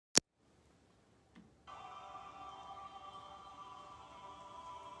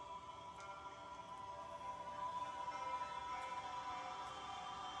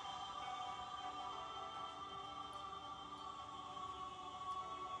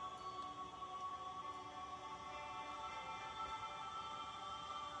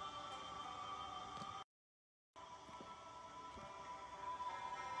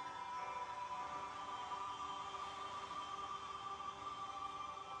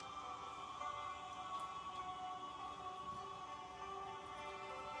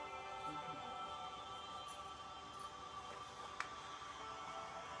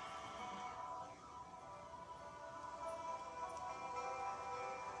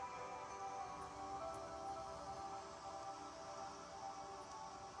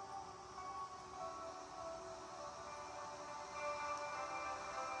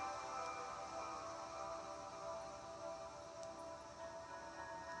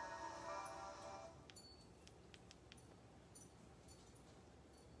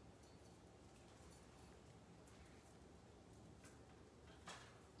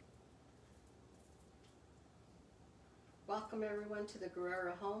Welcome everyone to the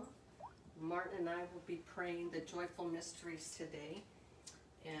Guerrero home. Martin and I will be praying the joyful mysteries today.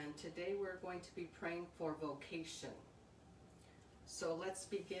 And today we're going to be praying for vocation. So let's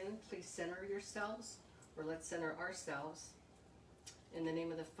begin. Please center yourselves, or let's center ourselves. In the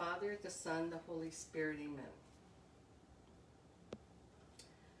name of the Father, the Son, the Holy Spirit, amen.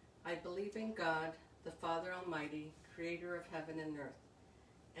 I believe in God, the Father Almighty, creator of heaven and earth,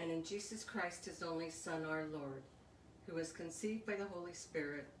 and in Jesus Christ, his only Son, our Lord, who was conceived by the Holy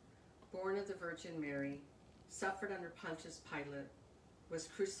Spirit, born of the Virgin Mary, suffered under Pontius Pilate, was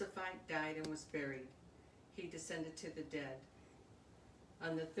crucified, died, and was buried. He descended to the dead.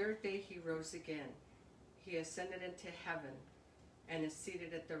 On the third day he rose again. He ascended into heaven and is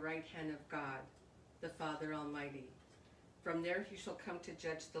seated at the right hand of God, the Father Almighty. From there he shall come to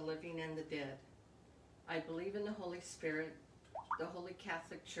judge the living and the dead. I believe in the Holy Spirit, the Holy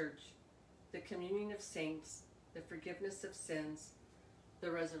Catholic Church, the communion of saints, the forgiveness of sins, the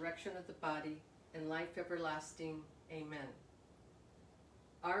resurrection of the body, and life everlasting. Amen.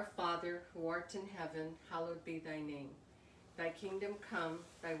 Our Father, who art in heaven, hallowed be thy name. Thy kingdom come,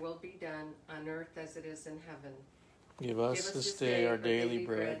 thy will be done, on earth as it is in heaven. Give us this day our daily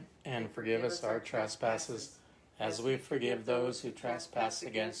bread, and forgive us our trespasses, as we forgive those who trespass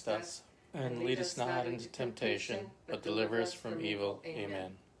against us. And lead us not into temptation, but deliver us from evil.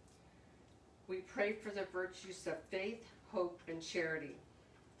 Amen. We pray for the virtues of faith, hope, and charity.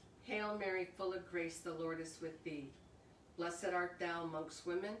 Hail Mary, full of grace, the Lord is with thee. Blessed art thou amongst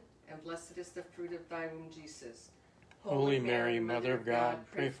women, and blessed is the fruit of thy womb, Jesus. Holy Mary, Mother of God,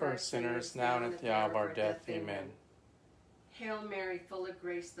 pray for us sinners, now and at the hour of our death. Amen. Hail Mary, full of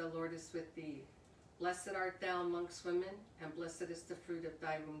grace, the Lord is with thee. Blessed art thou amongst women, and blessed is the fruit of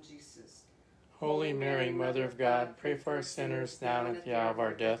thy womb, Jesus. Holy Mary, Mother of God, pray for us sinners, now and at the hour of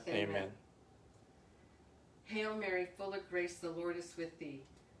our death. Amen. Hail Mary, full of grace, the Lord is with thee.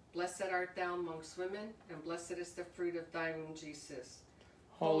 Blessed art thou amongst women, and blessed is the fruit of thy womb, Jesus.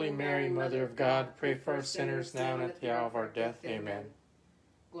 Holy Mary, Mother of God, pray for us sinners, now and at the hour of our death. Amen.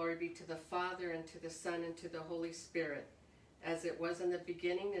 Glory be to the Father, and to the Son, and to the Holy Spirit, as it was in the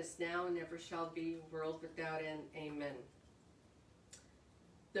beginning, is now, and ever shall be, world without end. Amen.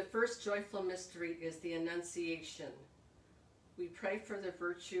 The first joyful mystery is the Annunciation. We pray for the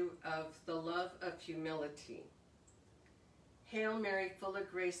virtue of the love of humility. Hail Mary, full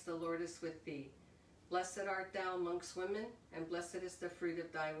of grace, the Lord is with thee. Blessed art thou amongst women, and blessed is the fruit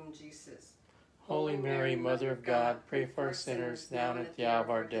of thy womb, Jesus. Holy Mary, Mother of God, pray for us sinners, now and at the hour of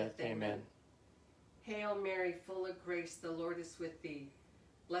our death. Amen. Hail Mary, full of grace, the Lord is with thee.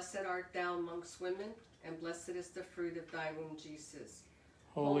 Blessed art thou amongst women, and blessed is the fruit of thy womb, Jesus.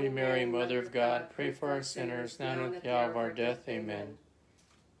 Holy Mary, Mother of God, pray for us sinners, now and at the hour of our death. Amen.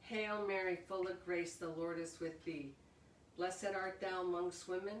 Hail Mary, full of grace, the Lord is with thee. Blessed art thou amongst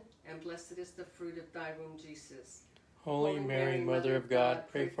women, and blessed is the fruit of thy womb, Jesus. Holy Mary, Mother of God,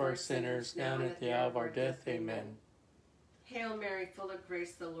 pray for us sinners, now and at the hour of our death. Amen. Hail Mary, full of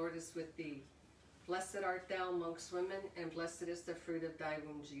grace, the Lord is with thee. Blessed art thou amongst women, and blessed is the fruit of thy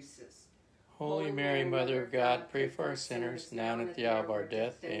womb, Jesus. Holy Mary, Mother of God, pray for us sinners, now and at the hour of our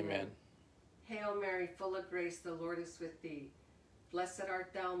death. Amen. Hail Mary, full of grace, the Lord is with thee. Blessed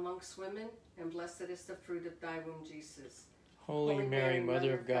art thou amongst women, and blessed is the fruit of thy womb, Jesus. Holy Mary,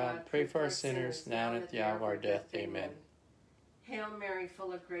 Mother of God, pray for us sinners, now and at the hour of our death. Amen. Hail Mary,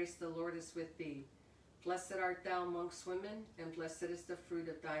 full of grace, the Lord is with thee. Blessed art thou amongst women, and blessed is the fruit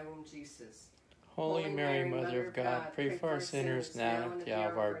of thy womb, Jesus. Holy Mary, Mother of God, pray for us sinners, now and at the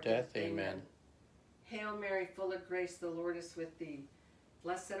hour of our death. Amen. Hail Mary, full of grace, the Lord is with thee.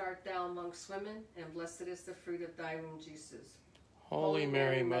 Blessed art thou amongst women, and blessed is the fruit of thy womb, Jesus. Holy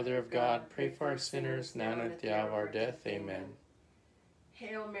Mary, Mother of God, pray for us sinners, now and at the hour of our death. Amen.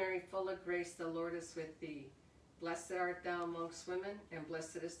 Hail Mary, full of grace, the Lord is with thee. Blessed art thou amongst women, and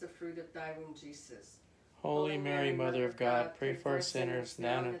blessed is the fruit of thy womb, Jesus. Holy Mary, Mother of God, pray for us sinners,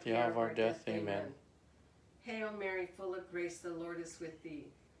 now and at the hour of our death. Amen. Hail Mary, full of grace, the Lord is with thee.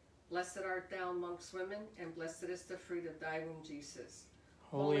 Blessed art thou amongst women, and blessed is the fruit of thy womb, Jesus.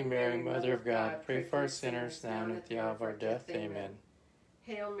 Holy Mary, Mother of God, pray for us sinners, now and at the hour of our death. Amen.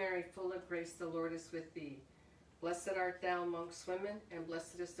 Hail Mary, full of grace, the Lord is with thee. Blessed art thou amongst women, and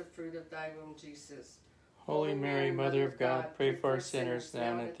blessed is the fruit of thy womb, Jesus. Holy Mary, Mother of God, pray for us sinners,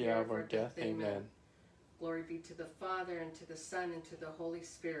 now and at the hour of our death. Amen. Glory be to the Father, and to the Son, and to the Holy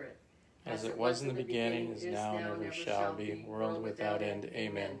Spirit. As it was in the beginning, is now, and ever shall be, world without end.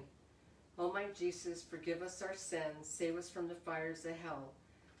 Amen. O my Jesus, forgive us our sins, save us from the fires of hell.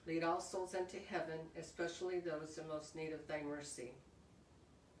 Lead all souls unto heaven, especially those in most need of thy mercy.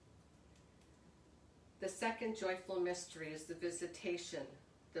 The second joyful mystery is the Visitation.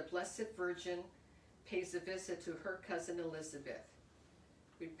 The Blessed Virgin pays a visit to her cousin Elizabeth.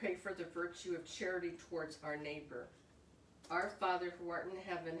 We pray for the virtue of charity towards our neighbor. Our Father, who art in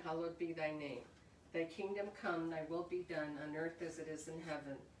heaven, hallowed be thy name. Thy kingdom come, thy will be done, on earth as it is in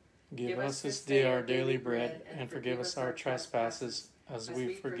heaven. Give us this day our daily bread, and forgive us our trespasses, as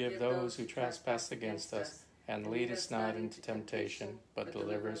we forgive those who trespass against us. And lead us not into temptation, but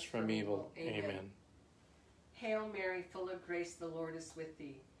deliver us from evil. Amen. Hail Mary, full of grace, the Lord is with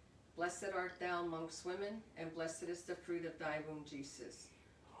thee. Blessed art thou amongst women, and blessed is the fruit of thy womb, Jesus.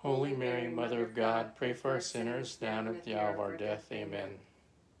 Holy Mary, Mother of God, pray for us sinners, now and at the hour of our death. Amen.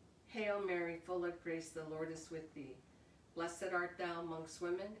 Hail Mary, full of grace, the Lord is with thee. Blessed art thou amongst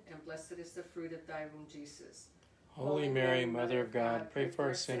women, and blessed is the fruit of thy womb, Jesus. Holy Mary, Mother of God, pray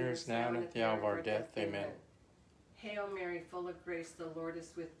for us sinners, now and at the hour of our death. Amen. Hail Mary, full of grace, the Lord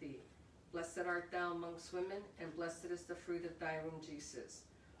is with thee. Blessed art thou amongst women, and blessed is the fruit of thy womb, Jesus.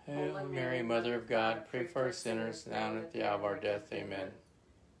 Hail Mary, Mother of God, pray for us sinners, now and at the hour of our death. Amen.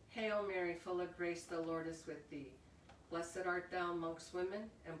 Hail Mary, full of grace, the Lord is with thee. Blessed art thou amongst women,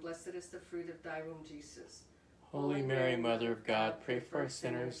 and blessed is the fruit of thy womb, Jesus. Holy Mary, Mother of God, pray for us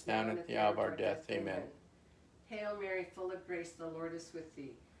sinners, now and at the hour of our death. Amen. Hail Mary, full of grace, the Lord is with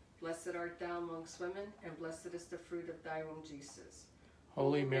thee. Blessed art thou amongst women, and blessed is the fruit of thy womb, Jesus.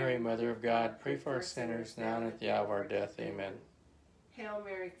 Holy Mary, Mother of God, pray for us sinners, now and at the hour of our death. Amen. Hail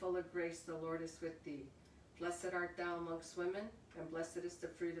Mary, full of grace, the Lord is with thee. Blessed art thou amongst women, and blessed is the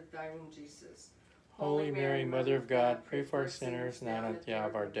fruit of thy womb, Jesus. Holy Mary, Mother of God, pray for us sinners, now and at the hour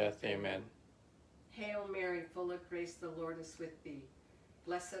of our death. Amen. Hail Mary, full of grace, the Lord is with thee.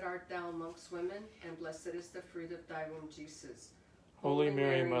 Blessed art thou amongst women, and blessed is the fruit of thy womb, Jesus. Holy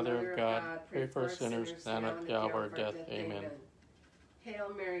Mary, Mother of God, pray for us sinners, now and at the hour of our death. Amen.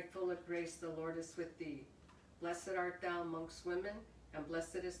 Hail Mary, full of grace, the Lord is with thee. Blessed art thou amongst women, and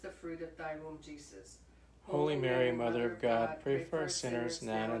blessed is the fruit of thy womb, Jesus. Holy Mary, Mother of God, pray for us sinners,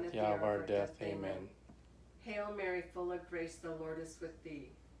 now and at the hour of our death. Amen. Hail Mary, full of grace, the Lord is with thee.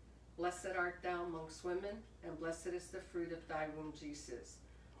 Blessed art thou amongst women, and blessed is the fruit of thy womb, Jesus.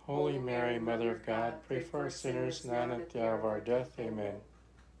 Holy Mary, Mother of God, pray for us sinners, now and at the hour of our death. Amen.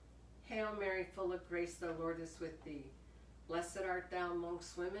 Hail Mary, full of grace, the Lord is with thee. Blessed art thou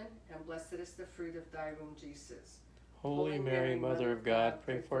amongst women, and blessed is the fruit of thy womb, Jesus. Holy Mary, Mother of God,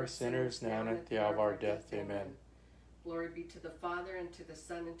 pray for us sinners, now and at the hour of our death. Amen. Glory be to the Father, and to the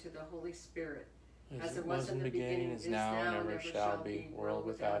Son, and to the Holy Spirit. As it was in the beginning, is now, and ever shall be, world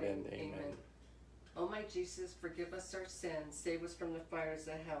without end. Amen. O my Jesus, forgive us our sins, save us from the fires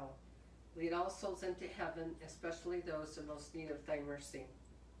of hell. Lead all souls into heaven, especially those in most need of thy mercy.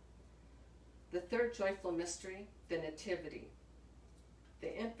 The third joyful mystery, the Nativity.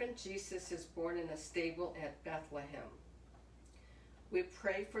 The infant Jesus is born in a stable at Bethlehem. We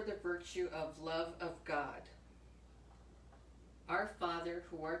pray for the virtue of love of God. Our Father,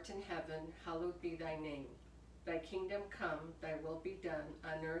 who art in heaven, hallowed be thy name. Thy kingdom come, thy will be done,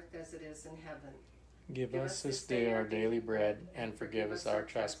 on earth as it is in heaven. Give us this day our daily bread, and forgive us our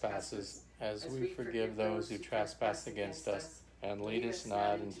trespasses, as we forgive those who trespass against us. And lead us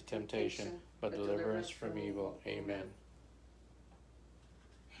not into temptation, but deliver us from evil. Amen.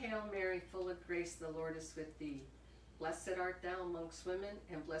 Hail Mary, full of grace, the Lord is with thee. Blessed art thou amongst women,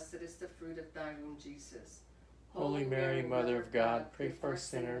 and blessed is the fruit of thy womb, Jesus. Holy Mary, Mother of God, pray for us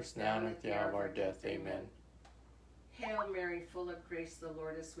sinners, now and at the hour of our death. Amen. Hail Mary, full of grace, the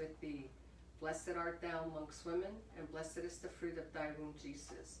Lord is with thee. Blessed art thou amongst women, and blessed is the fruit of thy womb,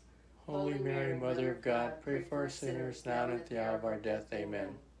 Jesus. Holy Mary, Mother of God, pray for us sinners, now and at the hour of our death. Amen.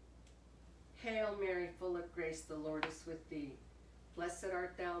 Hail Mary, full of grace, the Lord is with thee. Blessed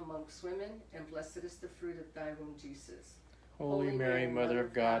art thou amongst women, and blessed is the fruit of thy womb, Jesus. Holy Mary, Mother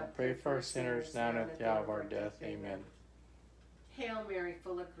of God, pray for us sinners, now and at the hour of our death. Amen. Hail Mary,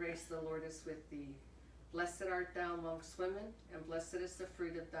 full of grace, the Lord is with thee. Blessed art thou amongst women, and blessed is the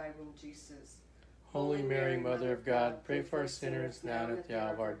fruit of thy womb, Jesus. Holy Mary, Mother of God, pray for us sinners, now and at the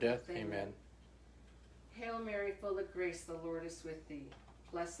hour of our death. Amen. Hail Mary, full of grace, the Lord is with thee.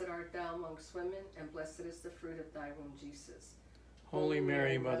 Blessed art thou amongst women, and blessed is the fruit of thy womb, Jesus. Holy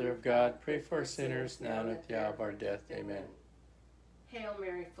Mary, Mother of God, pray for us sinners, now and at the hour of our death. Amen. Hail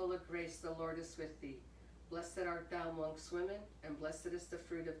Mary, full of grace, the Lord is with thee. Blessed art thou amongst women, and blessed is the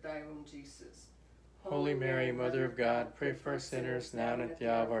fruit of thy womb, Jesus. Holy Mary, Mother of God, pray for us sinners, now and at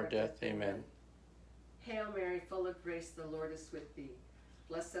the hour of our death. Amen. Hail Mary, full of grace, the Lord is with thee.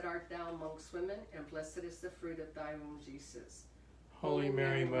 Blessed art thou amongst women, and blessed is the fruit of thy womb, Jesus. Holy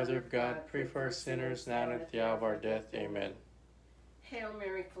Mary, Mother of God, pray for us sinners, now and at the hour of our death. Amen. Hail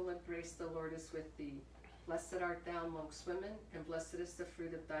Mary, full of grace, the Lord is with thee. Blessed art thou amongst women, and blessed is the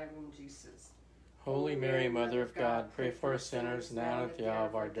fruit of thy womb, Jesus. Holy Mary, Mother of God, pray for us sinners now and at the hour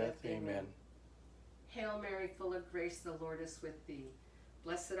of our death. Amen. Hail Mary, full of grace, the Lord is with thee.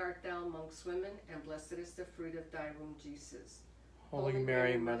 Blessed art thou amongst women, and blessed is the fruit of thy womb, Jesus. Holy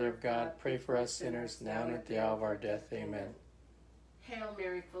Mary, Mother of God, pray for us sinners now and at the hour of our death. Amen. Hail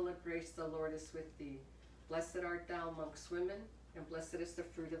Mary, full of grace, the Lord is with thee. Blessed art thou amongst women, and blessed is the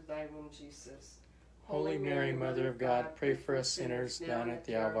fruit of thy womb, Jesus. Holy Mary, Mother of God, pray for us sinners now and at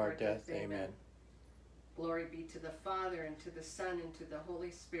the hour of our death. Amen. Glory be to the Father, and to the Son, and to the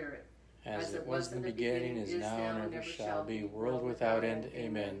Holy Spirit. As it was in the beginning, is now, and ever shall be, world without end.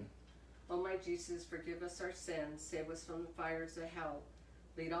 Amen. O my Jesus, forgive us our sins, save us from the fires of hell.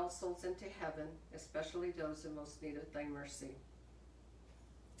 Lead all souls into heaven, especially those in most need of thy mercy.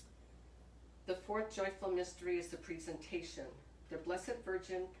 The fourth joyful mystery is the presentation. The Blessed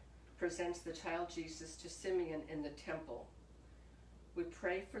Virgin presents the child Jesus to Simeon in the temple. We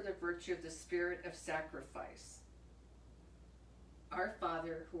pray for the virtue of the spirit of sacrifice. Our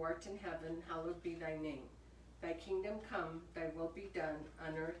Father, who art in heaven, hallowed be thy name. Thy kingdom come, thy will be done,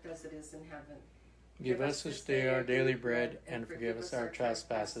 on earth as it is in heaven. Give us this day our daily bread, and forgive us our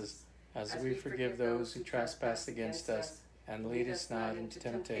trespasses, as we forgive those who trespass against us. And lead us not into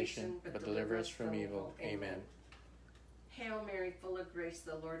temptation, but deliver us from evil. Amen. Hail Mary, full of grace,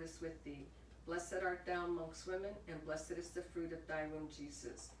 the Lord is with thee. Blessed art thou amongst women, and blessed is the fruit of thy womb,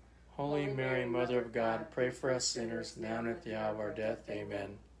 Jesus. Holy Mary, Mother of God, pray for us sinners now and at the hour of our death.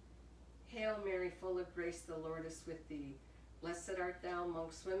 Amen. Hail Mary, full of grace, the Lord is with thee. Blessed art thou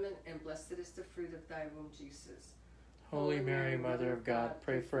amongst women, and blessed is the fruit of thy womb, Jesus. Holy Mary, Mother of God,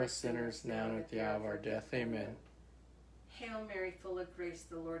 pray for us sinners now and at the hour of our death. Amen. Hail Mary, full of grace,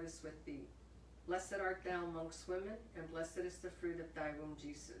 the Lord is with thee. Blessed art thou amongst women, and blessed is the fruit of thy womb,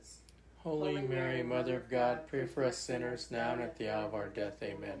 Jesus. Holy Mary, Mother of God, pray for us sinners now and at the hour of our death.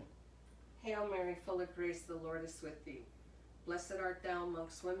 Amen. Hail Mary, full of grace, the Lord is with thee. Blessed art thou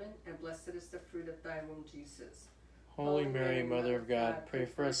amongst women, and blessed is the fruit of thy womb, Jesus. Holy Mary, Mother of God, pray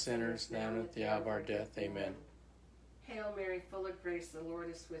for us sinners now and at the hour of our death. Amen. Hail Mary, full of grace, the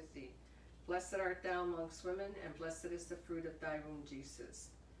Lord is with thee. Blessed art thou amongst women, and blessed is the fruit of thy womb, Jesus.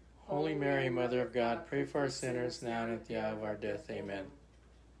 Holy Mary, Mother of God, pray for us sinners now and at the hour of our death. Amen.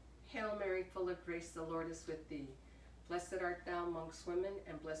 Hail Mary, full of grace, the Lord is with thee. Blessed art thou amongst women,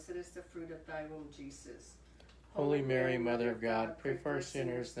 and blessed is the fruit of thy womb, Jesus. Holy Mary, Mother of God, pray for us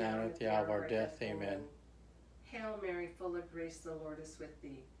sinners now and at the hour of our death. Amen. Hail Mary, full of grace, the Lord is with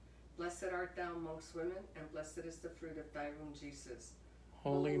thee. Blessed art thou amongst women, and blessed is the fruit of thy womb, Jesus.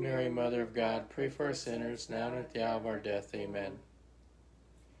 Holy Mary, Mother of God, pray for us sinners now and at the hour of our death. Amen.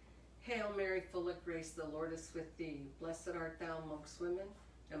 Hail Mary, full of grace, the Lord is with thee. Blessed art thou amongst women,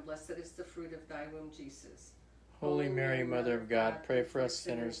 and blessed is the fruit of thy womb, Jesus. Holy Mary, Mother of God, pray for us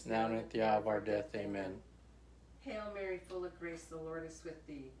sinners now and at the hour of our death. Amen. Hail Mary, full of grace, the Lord is with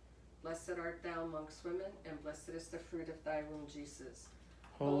thee. Blessed art thou amongst women, and blessed is the fruit of thy womb, Jesus.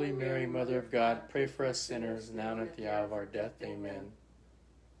 Holy Mary, Mother of God, pray for us sinners now and at the hour of our death. Amen.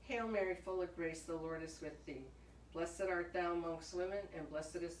 Hail Mary, full of grace, the Lord is with thee. Blessed art thou amongst women, and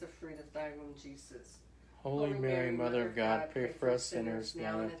blessed is the fruit of thy womb, Jesus. Holy Mary, Mother of God, pray for us sinners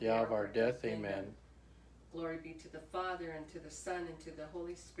now and at the hour of our death. Amen. Glory be to the Father, and to the Son, and to the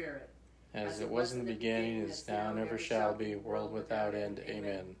Holy Spirit. As it was in the beginning, is now, and ever shall be, world without end.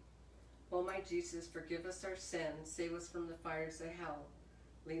 Amen. O my Jesus, forgive us our sins, save us from the fires of hell.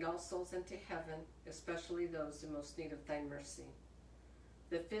 Lead all souls into heaven, especially those in most need of thy mercy.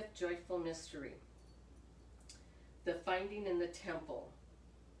 The fifth joyful mystery, the finding in the temple.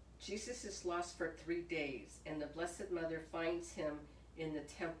 Jesus is lost for 3 days, and the Blessed Mother finds him in the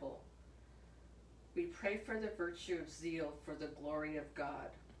temple. We pray for the virtue of zeal for the glory of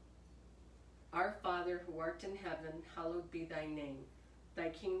God. Our Father, who art in heaven, hallowed be thy name. Thy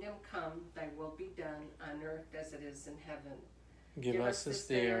kingdom come, thy will be done, on earth as it is in heaven. Give us this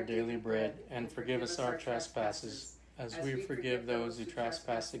day our daily bread, and forgive us our trespasses, as we forgive those who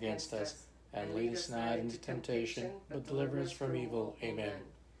trespass against us. And lead us not into temptation, but deliver us from evil. Amen.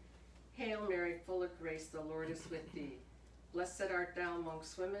 Hail Mary, full of grace, the Lord is with thee. Blessed art thou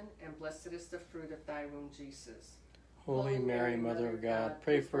amongst women, and blessed is the fruit of thy womb, Jesus. Holy Mary, Mother of God,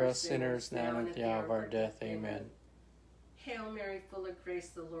 pray for us sinners now and at the hour of our death. Amen. Hail Mary, full of grace,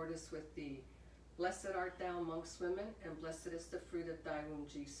 the Lord is with thee. Blessed art thou amongst women, and blessed is the fruit of thy womb,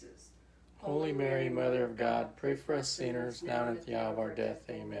 Jesus. Holy Mary, Mother of God, pray for us sinners now and at the hour of our death.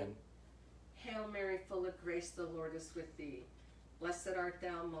 Amen. Hail Mary, full of grace, the Lord is with thee. Blessed art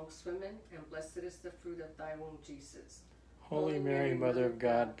thou amongst women, and blessed is the fruit of thy womb, Jesus. Holy Mary, Mother of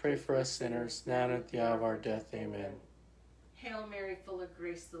God, pray for us sinners, now and at the hour of our death. Amen. Hail Mary, full of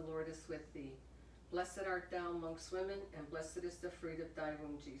grace, the Lord is with thee. Blessed art thou amongst women, and blessed is the fruit of thy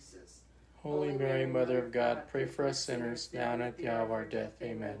womb, Jesus. Holy Mary, Mother of God, pray for us sinners, now and at the hour of our death.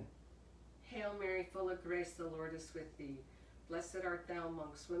 Amen. Hail Mary, full of grace, the Lord is with thee. Blessed art thou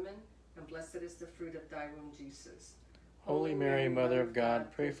amongst women, and blessed is the fruit of thy womb, Jesus. Holy Mary, Mother of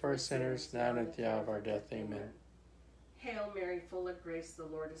God, pray for us sinners, now and at the hour of our death. Amen. Hail Mary, full of grace, the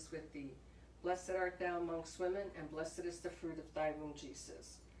Lord is with thee. Blessed art thou amongst women, and blessed is the fruit of thy womb,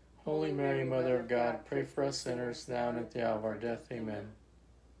 Jesus. Holy Mary, Mother of God, pray for us sinners, now and at the hour of our death. Amen.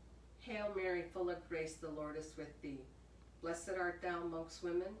 Hail Mary, full of grace, the Lord is with thee. Blessed art thou amongst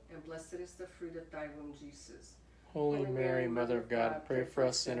women, and blessed is the fruit of thy womb, Jesus. Holy Mary, Mother of God, pray for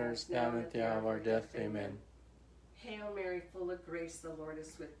us sinners, now and at the hour of our death. Amen. Hail Mary, full of grace, the Lord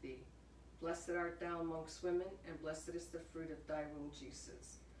is with thee. Blessed art thou amongst women, and blessed is the fruit of thy womb,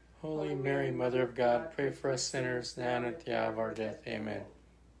 Jesus. Holy Mary, Mother of God, pray for us sinners, now and at the hour of our death. Amen.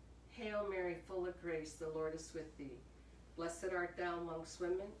 Hail Mary, full of grace, the Lord is with thee. Blessed art thou amongst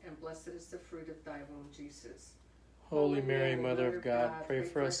women, and blessed is the fruit of thy womb, Jesus. Holy Mary, Mother of God, pray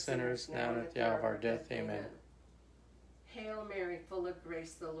for us sinners, now and at the hour of our death. Amen. Hail Mary, full of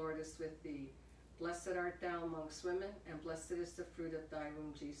grace, the Lord is with thee. Blessed art thou amongst women, and blessed is the fruit of thy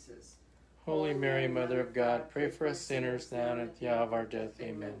womb, Jesus. Holy Mary, Mother of God, pray for us sinners, now and at the hour of our death.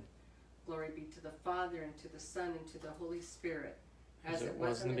 Amen. Glory be to the Father, and to the Son, and to the Holy Spirit, as it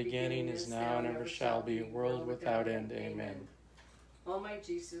was in the beginning, is now, and ever shall be, world without end. Amen. O my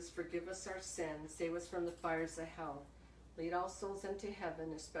Jesus, forgive us our sins, save us from the fires of hell. Lead all souls into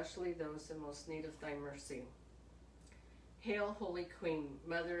heaven, especially those in most need of thy mercy. Hail, Holy Queen,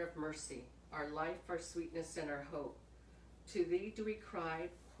 Mother of Mercy, our life, our sweetness, and our hope. To thee do we cry,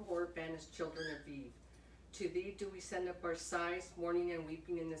 poor banished children of Eve. To thee do we send up our sighs, mourning and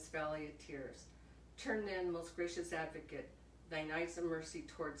weeping in this valley of tears. Turn then, most gracious advocate, thine eyes of mercy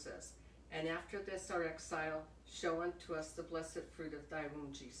towards us, and after this our exile, show unto us the blessed fruit of thy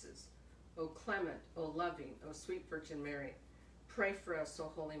womb, Jesus. O clement, O loving, O sweet Virgin Mary, pray for us,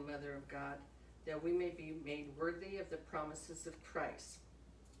 O Holy Mother of God, that we may be made worthy of the promises of Christ.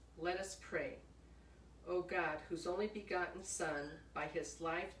 Let us pray. O God, whose only begotten Son, by his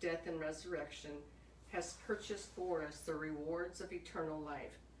life, death, and resurrection, has purchased for us the rewards of eternal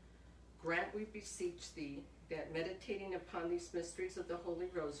life, grant, we beseech thee, that meditating upon these mysteries of the Holy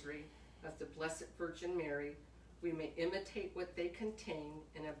Rosary of the Blessed Virgin Mary, we may imitate what they contain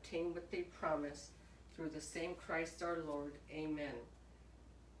and obtain what they promise, through the same Christ our Lord. Amen.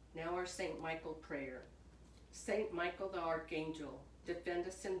 Now our Saint Michael prayer. Saint Michael the Archangel, defend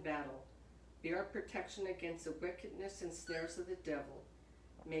us in battle. Be our protection against the wickedness and snares of the devil.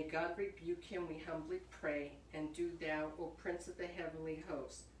 May God rebuke him, we humbly pray, and do thou, O Prince of the heavenly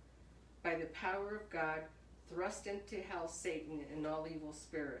host, by the power of God, thrust into hell Satan and all evil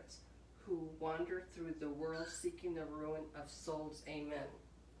spirits, who wander through the world seeking the ruin of souls. Amen.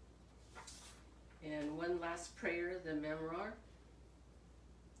 And one last prayer, the Memoir.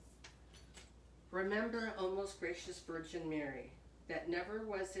 Remember, O most gracious Virgin Mary, that never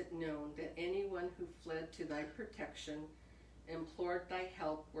was it known that anyone who fled to thy protection, implored thy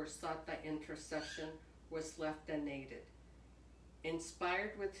help, or sought thy intercession was left unaided.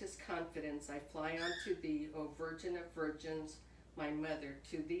 Inspired with his confidence, I fly unto thee, O Virgin of Virgins, my Mother.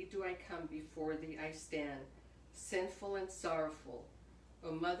 To thee do I come, before thee I stand, sinful and sorrowful.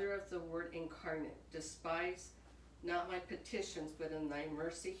 O Mother of the Word incarnate, despise not my petitions, but in thy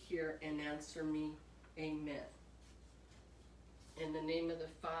mercy hear and answer me. Amen. In the name of the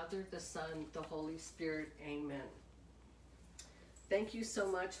Father, the Son, the Holy Spirit. Amen. Thank you so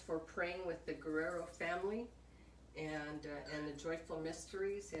much for praying with the Guerrero family and the joyful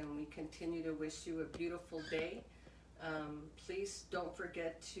mysteries, and we continue to wish you a beautiful day. Please don't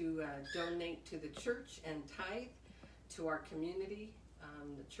forget to donate to the church and tithe to our community.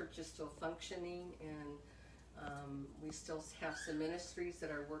 The church is still functioning, and we still have some ministries that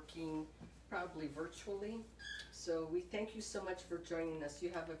are working probably virtually. So we thank you so much for joining us. You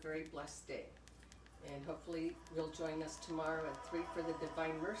have a very blessed day. And hopefully you'll join us tomorrow at 3 for the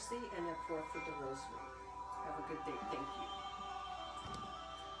Divine Mercy and at 4 for the Rosary. Have a good day. Thank you.